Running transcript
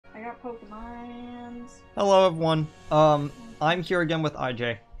Pokemons. Hello, everyone. I'm here again with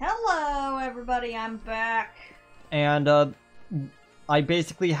IJ. Hello, everybody. I'm back. And, I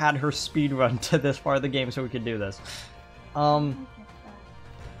basically had her speedrun to this part of the game so we could do this.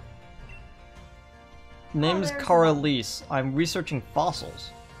 Name's Caralise. I'm researching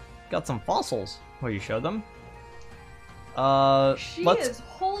fossils. Got some fossils. Will you show them? She is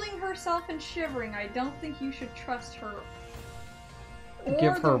holding herself and shivering. I don't think you should trust her. Or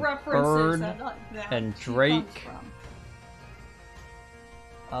give her the references Bird that and she Drake. comes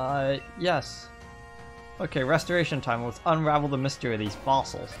from. Yes. Okay, restoration time. Let's unravel the mystery of these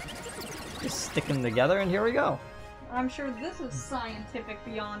fossils. Just stick them together and here we go. I'm sure this is scientific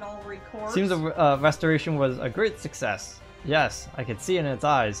beyond all recourse. Seems the restoration was a great success. Yes, I could see it in its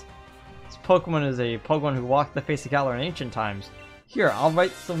eyes. This Pokemon is a Pokemon who walked the face of Galar in ancient times. Here, I'll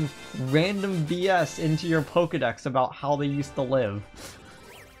write some random BS into your Pokedex about how they used to live.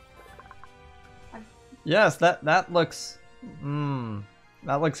 Yes, that looks...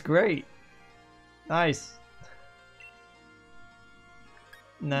 that looks great. Nice.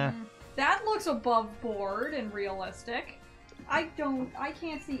 Nah. That looks above board and realistic. I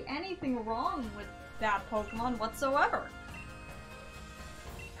can't see anything wrong with that Pokemon whatsoever.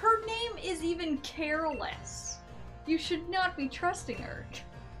 Her name is even Careless. You should not be trusting her.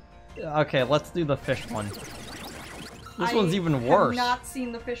 Okay, let's do the fish one. This one's even worse. I have not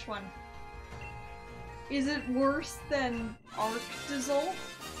seen the fish one. Is it worse than Arctozolt?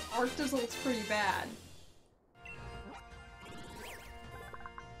 Arctozolt's pretty bad.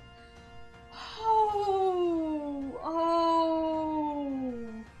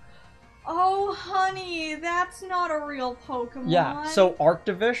 Oh, honey, that's not a real Pokemon. Yeah, so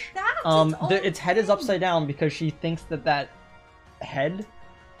Arctovish, That's its head is upside down because she thinks that head,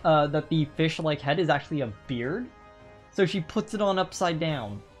 that the fish-like head is actually a beard. So she puts it on upside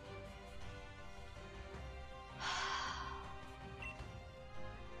down.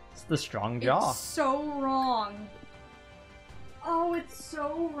 It's the strong jaw. It's so wrong. Oh, it's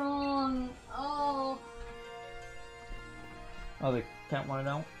so wrong. Oh. Oh, they can't want it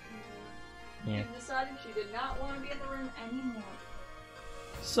out? Yeah. She decided she did not want to be in the room anymore.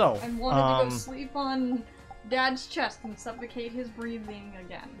 So, And wanted to go sleep on Dad's chest and suffocate his breathing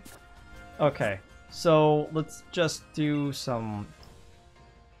again. Okay, so let's just do some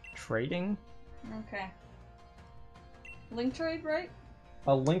trading. Okay. Link trade, right?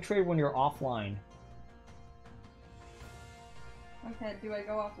 A link trade when you're offline. Okay, do I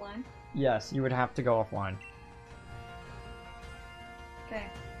go offline? Yes, you would have to go offline. Okay.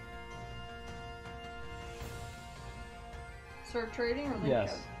 Start trading or link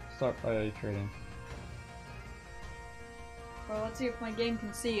Yes, code? start by trading. Well, let's see if my game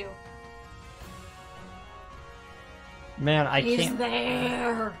can see you. Man, I He's can't.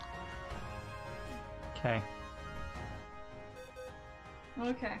 there! Okay.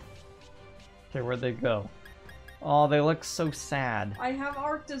 Okay. Okay, where'd they go? Oh, they look so sad. I have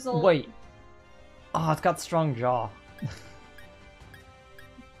Arctozolt. Wait. Oh, it's got strong jaw.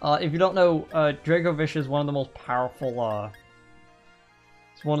 If you don't know, Dracovish is one of the most powerful,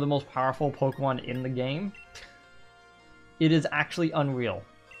 it's one of the most powerful Pokemon in the game. It is actually unreal.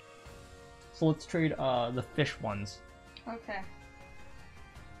 So let's trade, the fish ones. Okay.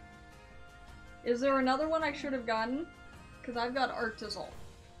 Is there another one I should have gotten? Because I've got Arctozolt.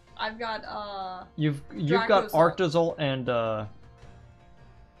 I've got, You've got Arctozolt and,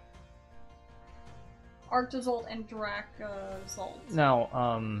 Arctozolt and Dracozolt.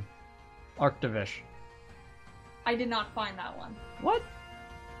 no, Arctovish. I did not find that one. What?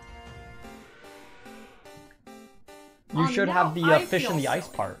 You should have the fish and the ice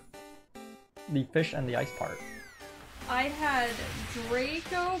part. The fish and the ice part. I had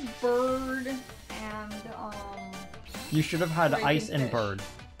Draco, Bird, and, You should have had Drake ice and and fish. bird.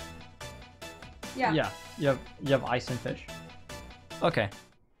 yeah. Yeah, you have ice and fish. Okay.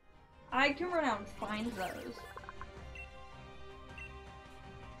 I can run out and find those.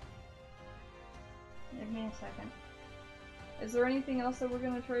 Give me a second. Is there anything else that we're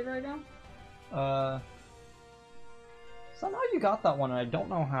gonna trade right now? Somehow you got that one, and I don't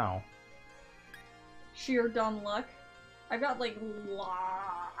know how. Sheer dumb luck. I've got like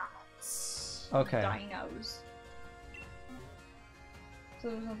lots Okay. of dinos. So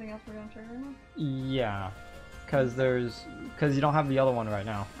there's nothing else we're gonna trade right now? Yeah, because you don't have the other one right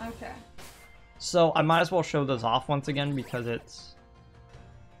now. Okay. So I might as well show those off once again because it's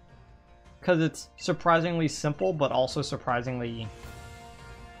surprisingly simple, but also surprisingly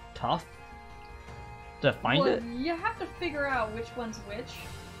tough to find it. You have to figure out which one's which.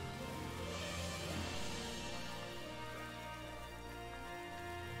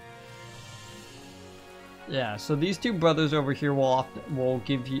 Yeah, so these two brothers over here will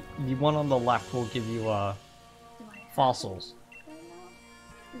give you, the one on the left will give you Do I have fossils. right now?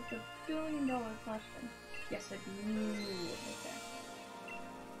 It's a $1 billion question. Yes, I do.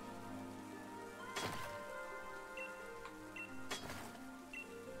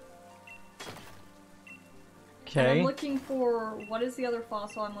 Okay. And I'm Okay. looking for, what is the other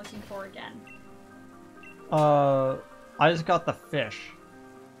fossil I'm looking for again? I just got the fish.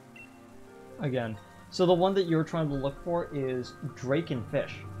 Again. So the one that you're trying to look for is drake and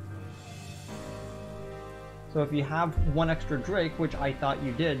fish. So if you have one extra drake, which I thought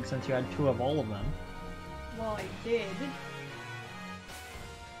you did since you had 2 of all of them. Well, I did.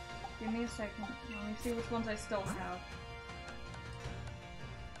 Give me a second. Let me see which ones I still have.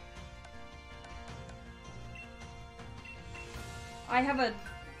 I have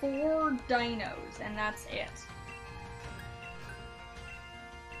 4 dinos, and that's it.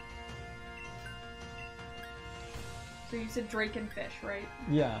 So you said drake and fish, right?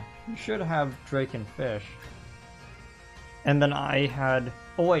 Yeah, you should have drake and fish. And then I had...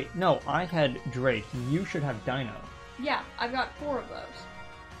 Oh wait, no, I had drake. You should have dino. Yeah, I've got 4 of those.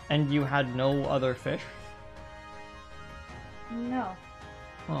 And you had no other fish? No.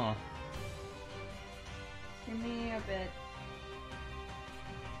 Huh. Give me a bit.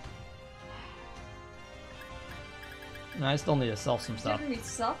 No, I still need to sell some stuff. Giving me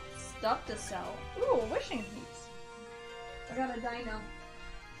stuff to sell. Ooh, wishing heaps. I got a dino.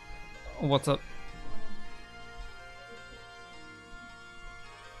 What's up?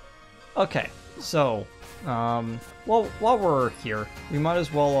 Okay, so, well, while we're here, we might as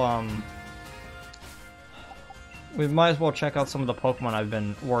well, check out some of the Pokemon I've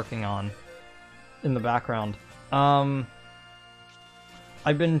been working on in the background. I've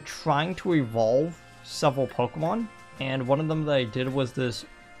been trying to evolve several Pokemon, and one of them that I did was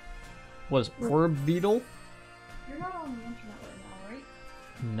Orb Beetle. You're not on the internet right now, right?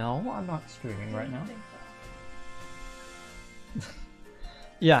 No, I'm not streaming right I now. don't think so.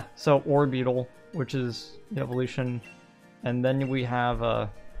 Yeah, so Orbeetle, which is the evolution, and then we have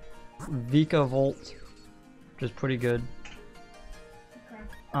Vikavolt, which is pretty good.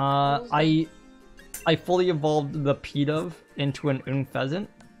 Okay. I fully evolved the Pidove into an Unpheasant,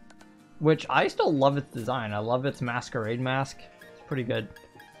 which I still love its design. I love its masquerade mask. It's pretty good.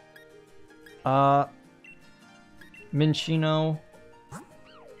 Minchino,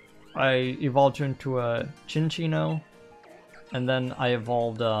 I evolved into a Chinchino. And then I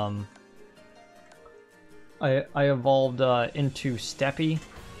evolved, I evolved into Steppy.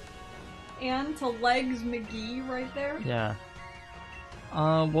 And to Legs McGee right there. Yeah.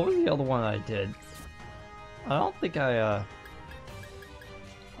 What was the other one I did? I don't think yeah,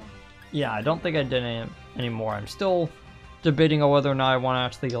 I don't think I did any anymore. I'm still debating on whether or not I want to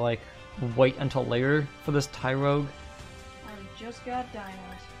actually, like, wait until later for this Tyrogue. I just got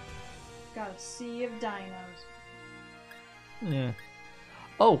dinos. Got a sea of dinos. Yeah.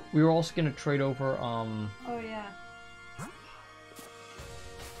 Oh, we were also gonna trade over, Oh, yeah.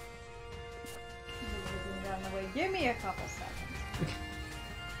 Got in the way. Give me a couple seconds.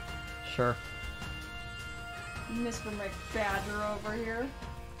 Sure. Mr. McBadger over here.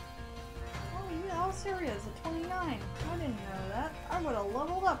 Oh, yeah, how serious? A 29. I didn't know that. I would have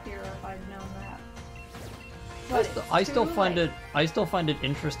leveled up here if I'd known that. But I still find it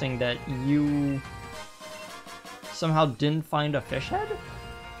interesting that you somehow didn't find a fish head?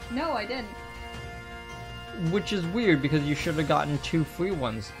 No, I didn't. Which is weird because you should have gotten 2 free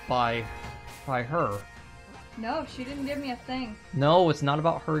ones by her. No, she didn't give me a thing. No, it's not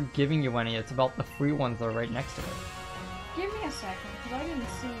about her giving you any, it's about the free ones that are right next to it. Give me a second, because I didn't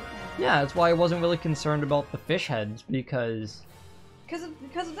see it. Yeah, that's why I wasn't really concerned about the fish heads, because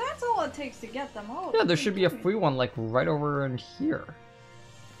that's all it takes to get them. Oh, yeah, there should be a free one, like, right over in here.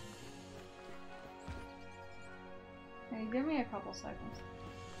 Hey, give me a couple seconds.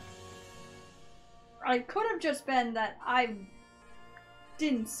 I could have just been that I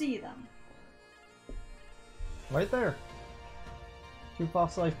didn't see them. Right there. 2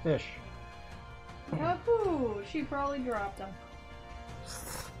 fossilized fish. Yahoo! She probably dropped them.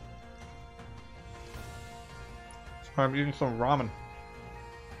 I'm eating some ramen.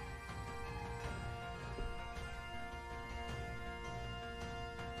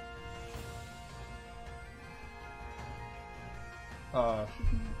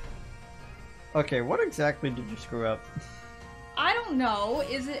 Okay, what exactly did you screw up? I don't know.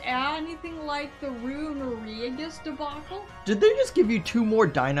 Is it anything like the Runeregus debacle? Did they just give you 2 more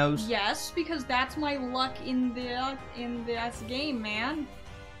dinos? Yes, because that's my luck in this game, man.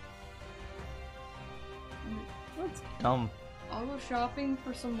 That's dumb. I'll go shopping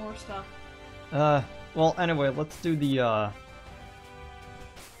for some more stuff. Well, anyway, let's do the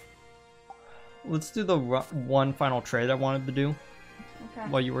one final trade I wanted to do Okay.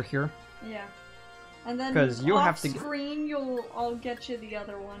 while you were here. Yeah. And then 'Cause you off have to screen, I'll get you the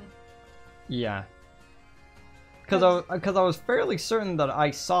other one. Yeah. Because I was fairly certain that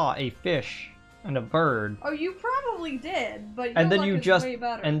I saw a fish and a bird. Oh, you probably did, but your And then luck you is just way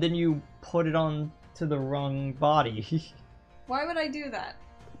better. and then you put it on to the wrong body. Why would I do that?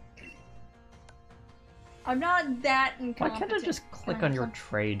 I'm not that Why incompetent. can't I just click Can I on have your some?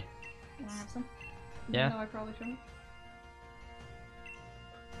 trade? Can I have some? Yeah. No, I probably shouldn't.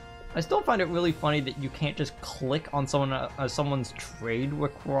 I still find it really funny that you can't just click on someone's trade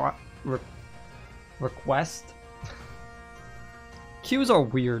request. Queues are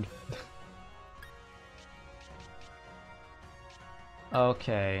weird.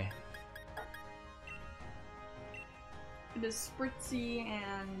 Okay. It is Spritzy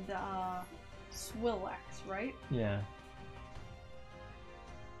and Swillex, right? Yeah.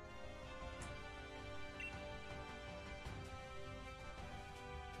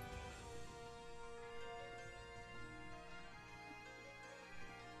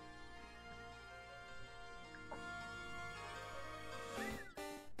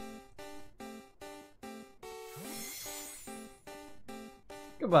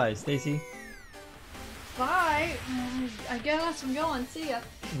 Goodbye, Stacy. Bye! I guess I'm going. See ya.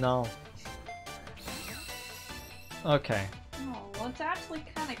 No. Okay. Oh, well, it's actually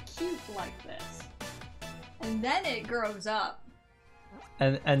kind of cute like this. And then it grows up.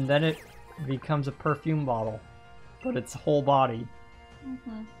 And then it becomes a perfume bottle, but its whole body.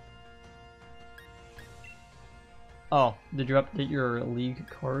 Mm-hmm. Oh, did you update your league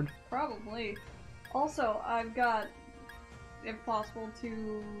card? Probably. Also, I've got, if possible,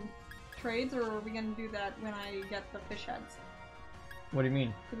 2 trades, or are we gonna do that when I get the fish heads? What do you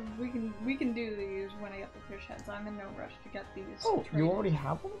mean? 'Cause we can do these when I get the fish heads. I'm in no rush to get these. Oh, traded. you already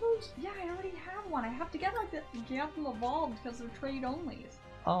have one of those? Yeah, I already have one. I have to get get them evolved because they're trade onlys.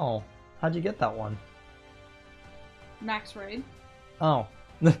 Oh, how'd you get that one? Max raid. Oh.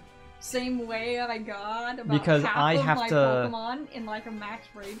 Same way I got about Because half I of have my to- Pokemon in like a max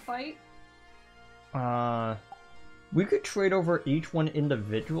raid fight. We could trade over each one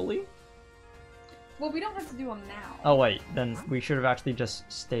individually? Well, we don't have to do them now. Oh wait, then we should have actually just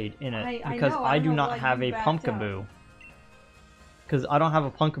stayed in it. I Because know, I I do know not why have you a backed Pumpkaboo. Because I don't have a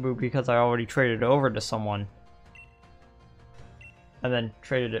Pumpkaboo because I already traded it over to someone. And then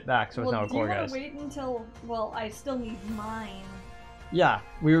traded it back, so it's now a do you core want guys. to wait until... Well, I still need mine. Yeah,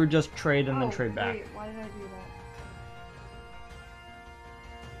 we would just trade and then Oh, trade back. wait, why did I do that?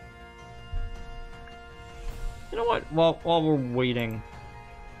 You know what? While we're waiting,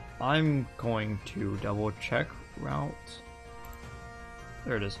 I'm going to double check route.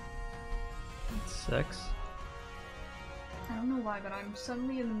 There it is. 6. I don't know why, but I'm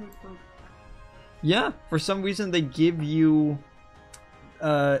suddenly in the mood for... Yeah, for some reason they give you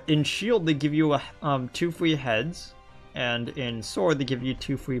in Shield they give you 2 free heads, and in Sword they give you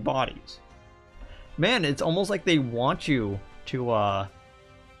 2 free bodies. Man, it's almost like they want you to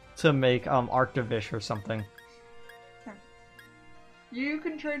make Arctivish or something. You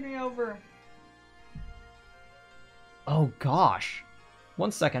can trade me over. Oh gosh.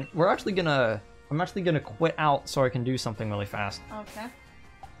 1 second. I'm actually gonna quit out so I can do something really fast. Okay.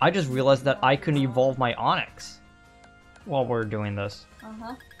 I just realized that I can evolve my Onyx while we're doing this.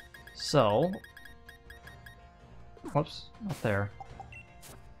 Uh-huh. So, whoops, not there.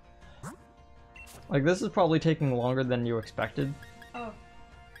 Like, this is probably taking longer than you expected. Oh.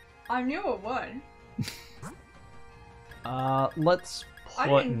 I knew it would. Let's I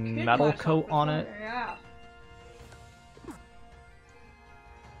put didn't kid metal myself coat on before. it. Yeah.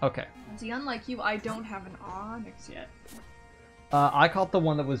 Okay. See, unlike you, I don't have an Onyx yet. I caught the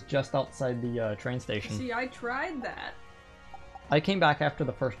one that was just outside the train station. See, I tried that. I came back after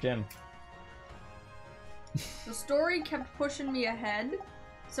the first gym. The story kept pushing me ahead,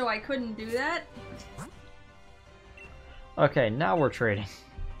 so I couldn't do that. Okay, now we're trading.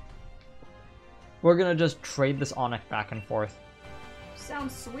 We're gonna just trade this Onyx back and forth.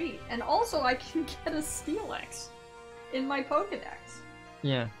 Sounds sweet. And also, I can get a Steelix in my Pokedex,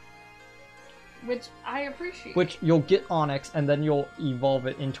 Yeah. which I appreciate. Which you'll get Onyx, and then you'll evolve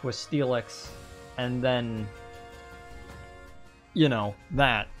it into a Steelix, and then... You know,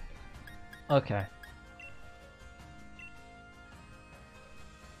 that. Okay.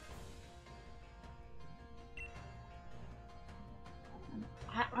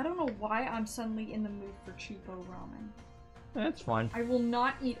 I don't know why I'm suddenly in the mood for cheapo ramen. That's fine. I will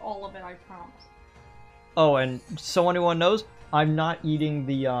not eat all of it, I promise. Oh, and so anyone knows, I'm not eating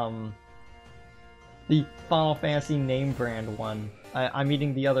The Final Fantasy name brand one. I'm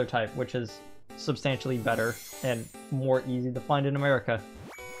eating the other type, which is substantially better and more easy to find in America.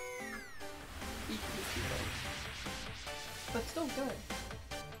 But still good.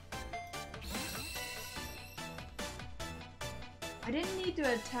 I didn't need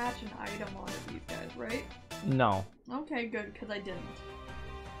to attach an item onto these guys, right? No. Okay, good, because I didn't.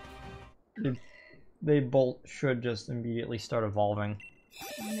 They both should just immediately start evolving.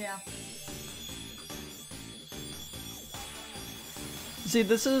 Yeah. See,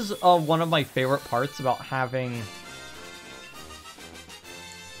 this is one of my favorite parts about having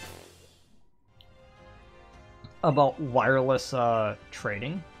wireless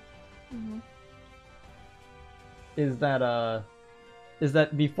trading. Mm-hmm. Is that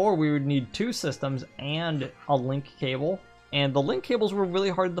before we would need two systems and a link cable, and the link cables were really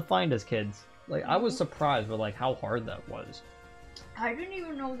hard to find as kids. Like, I was surprised with like how hard that was. I didn't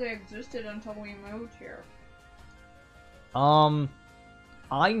even know they existed until we moved here.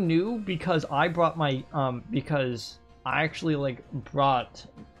 I knew because I brought my because I actually like brought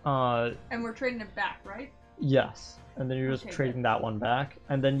And we're trading it back, right? yes, and then you're just trading that one back,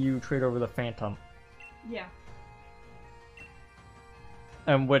 and then you trade over the Phantom. Yeah.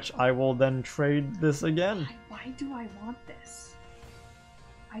 And which I will then trade this again. Why do I want this?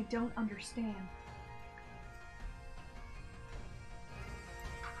 I don't understand.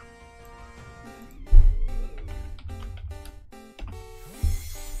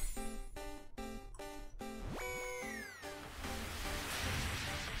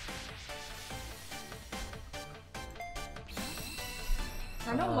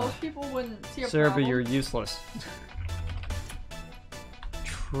 I know most people wouldn't see a Serba, problem. you're useless.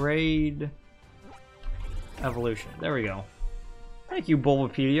 Trade evolution. There we go. Thank you,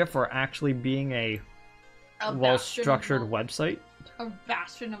 Bulbapedia, for actually being a well-structured website. A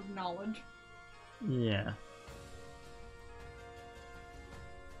bastion of knowledge. Yeah.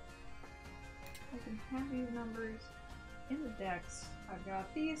 I can have these numbers in the decks. I've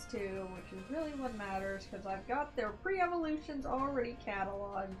got these two, which is really what matters, because I've got their pre-evolutions already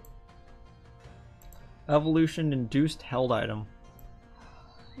cataloged. Evolution-induced held item.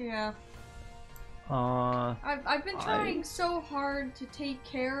 Yeah. I've been trying so hard to take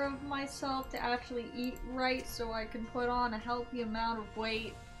care of myself, to actually eat right, so I can put on a healthy amount of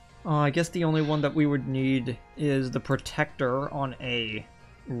weight. I guess the only one that we would need is the Protector on a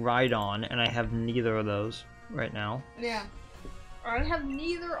Rhydon, and I have neither of those right now. Yeah. I have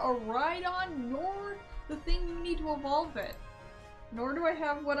neither a Rhydon nor the thing you need to evolve it. Nor do I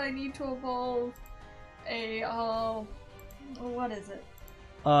have what I need to evolve a, what is it?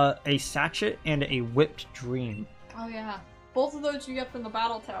 A Sachet and a Whipped Dream. Oh yeah. Both of those you get from the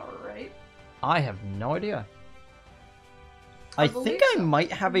Battle Tower, right? I have no idea. I think I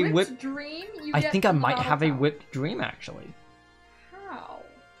might have a Whipped Dream. I think I might have a Whipped Dream, actually. How?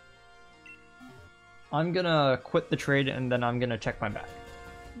 I'm gonna quit the trade and then I'm gonna check my bag.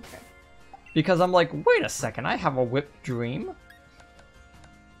 Okay. Because I'm like, wait a second, I have a Whipped Dream?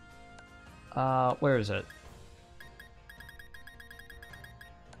 Where is it?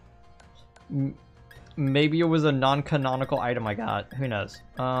 Maybe it was a non-canonical item I got. Who knows?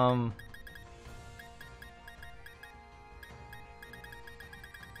 Yeah,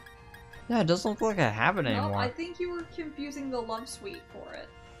 it doesn't look like I have it anymore. No, I think you were confusing the Love Suite for it.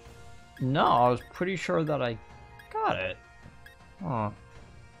 No, I was pretty sure that I got it. Huh.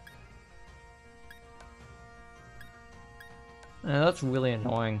 Yeah, that's really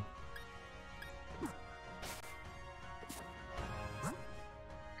annoying.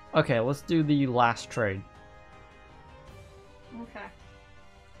 Okay, let's do the last trade. Okay.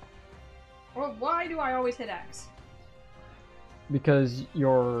 Well, why do I always hit X? Because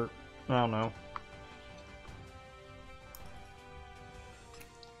you're... I don't know.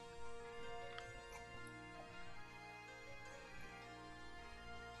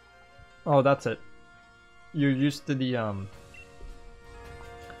 Oh, that's it. You're used to the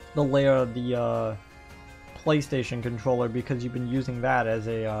layer of the PlayStation controller because you've been using that as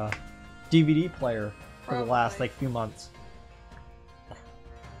a DVD player for the last like few months.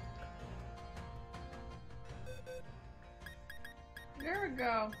 There we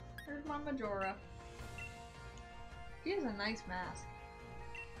go. There's my Majora. He has a nice mask.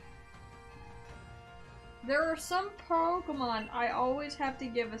 There are some Pokemon I always have to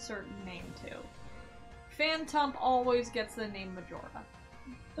give a certain name to. Phantom always gets the name Majora.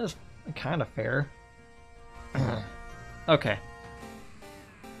 That's kind of fair. Okay.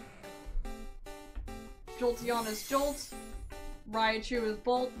 Jolteon is Jolt. Raichu is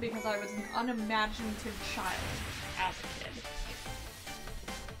Bolt because I was an unimaginative child as a kid.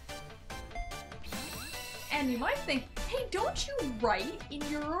 And you might think, hey, don't you write in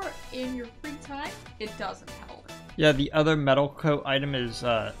your free time? It doesn't help. Yeah, the other metal coat item is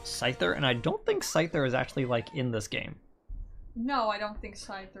Scyther, and I don't think Scyther is actually like in this game. No, I don't think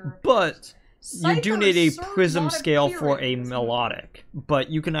Scyther. But you do need a Scyther prism not scale for a appearing in this melodic.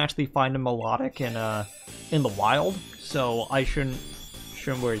 But you can actually find a melodic in the wild, so I shouldn't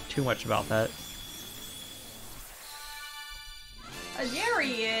worry too much about that. There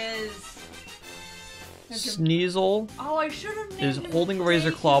he is. Sneasel Oh, I should have named is him holding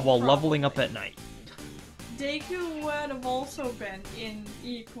Razor Claw while Deku, leveling up at night. Deku would have also been in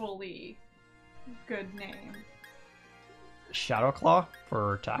equally good name. Shadow Claw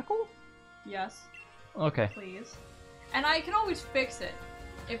for tackle? Yes, Okay. please. And I can always fix it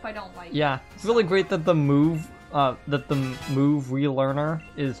if I don't like it. Yeah, it's really great that the move relearner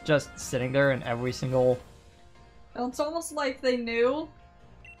is just sitting there in every single. It's almost like they knew.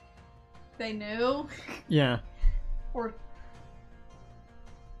 They knew. Yeah. Or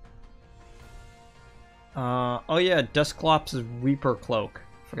Oh yeah, Dusclops' Reaper Cloak.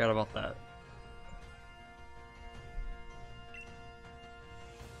 Forgot about that.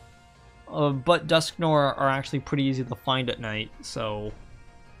 But Dusknoir are actually pretty easy to find at night, so.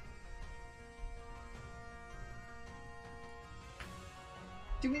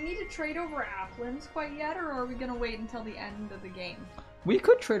 do we need to trade over Applins quite yet, or are we gonna wait until the end of the game? We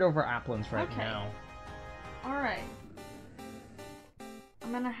could trade over Applins right Okay. now. Alright.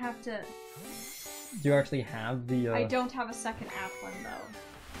 I'm gonna have to... Do you actually have the? I don't have a second Applin though.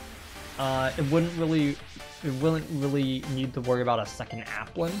 It wouldn't really need to worry about a second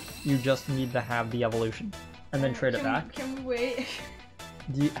Applin. You just need to have the evolution, and then trade it back. Can we wait?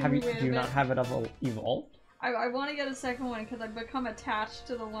 Do you not have it evolved? I want to get a second one because I've become attached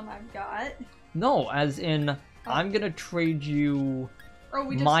to the one I've got. No, as in, I'm gonna trade you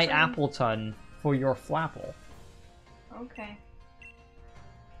my Appleton for your Flapple. Okay.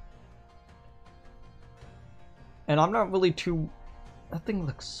 And I'm not really too... That thing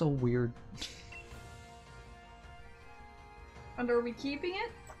looks so weird. And are we keeping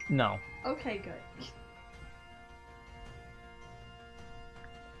it? No. Okay, good.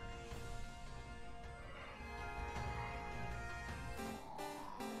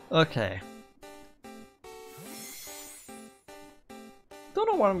 Okay. Don't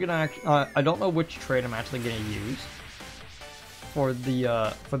know what I'm gonna I don't know which trade I'm actually gonna use for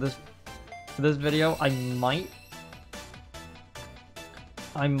the for this video.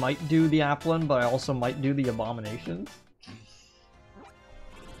 I might do the Applin, but I also might do the Abominations.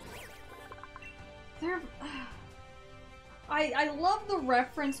 They're... I love the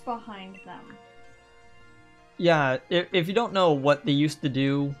reference behind them. Yeah, if you don't know what they used to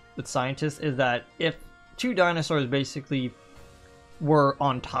do with scientists, is that if two dinosaurs basically were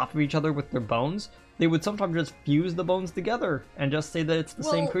on top of each other with their bones, they would sometimes just fuse the bones together and just say that it's the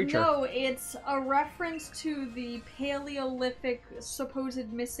same creature. No, it's a reference to the Paleolithic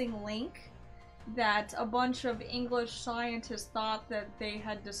supposed missing link that a bunch of English scientists thought that they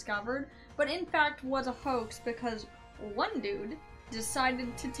had discovered, but in fact was a hoax because one dude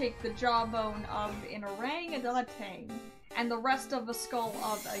decided to take the jawbone of an orangutan and the rest of the skull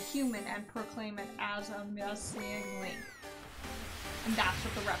of a human and proclaim it as a missing link. And that's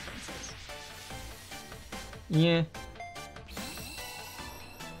what the reference is. Yeah.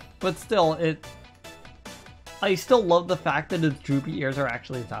 But still, I still love the fact that its droopy ears are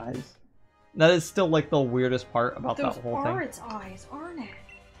actually its eyes. That is still like the weirdest part about that whole thing. Those are its eyes, aren't it?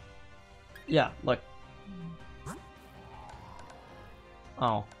 Yeah, look.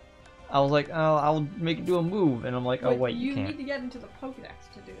 Oh. I was like, oh, I'll make it do a move, and I'm like, oh wait, you can't. You need to get into the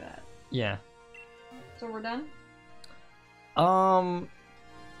Pokédex to do that. Yeah. So we're done? For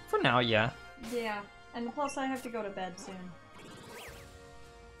now, yeah. Yeah, and plus I have to go to bed soon.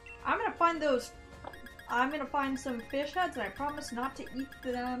 I'm gonna find some fish heads, and I promise not to eat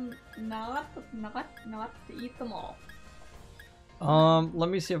them, not to eat them all. Let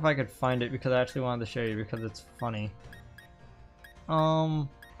me see if I could find it, because I actually wanted to show you, because it's funny. Oh.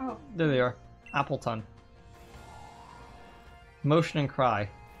 There they are. Appleton. Motion and Cry.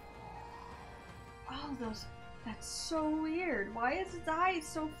 Oh, that's so weird. Why is its eyes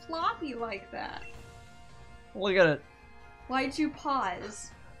so floppy like that? Look at it. Why'd you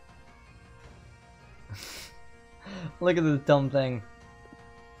pause? Look at this dumb thing.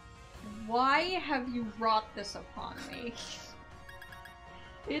 Why have you wrought this upon me?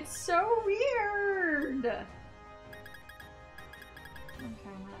 It's so weird!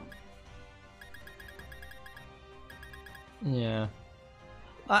 Okay, no. Yeah.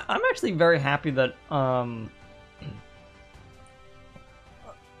 I'm actually very happy that,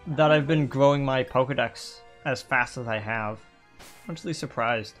 that I've been growing my Pokédex as fast as I have. I'm actually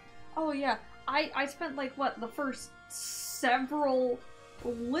surprised. Oh yeah, I spent like what, the first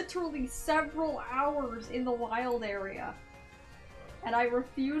literally several hours in the wild area, and I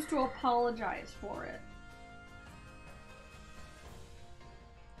refuse to apologize for it.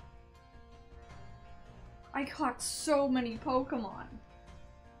 I caught so many Pokemon.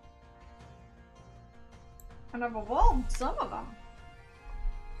 And I've evolved some of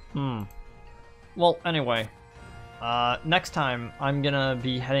them. Well, anyway. Next time, I'm gonna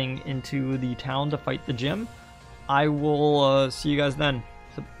be heading into the town to fight the gym. I will see you guys then.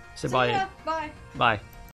 Say bye. Ya. Bye. Bye.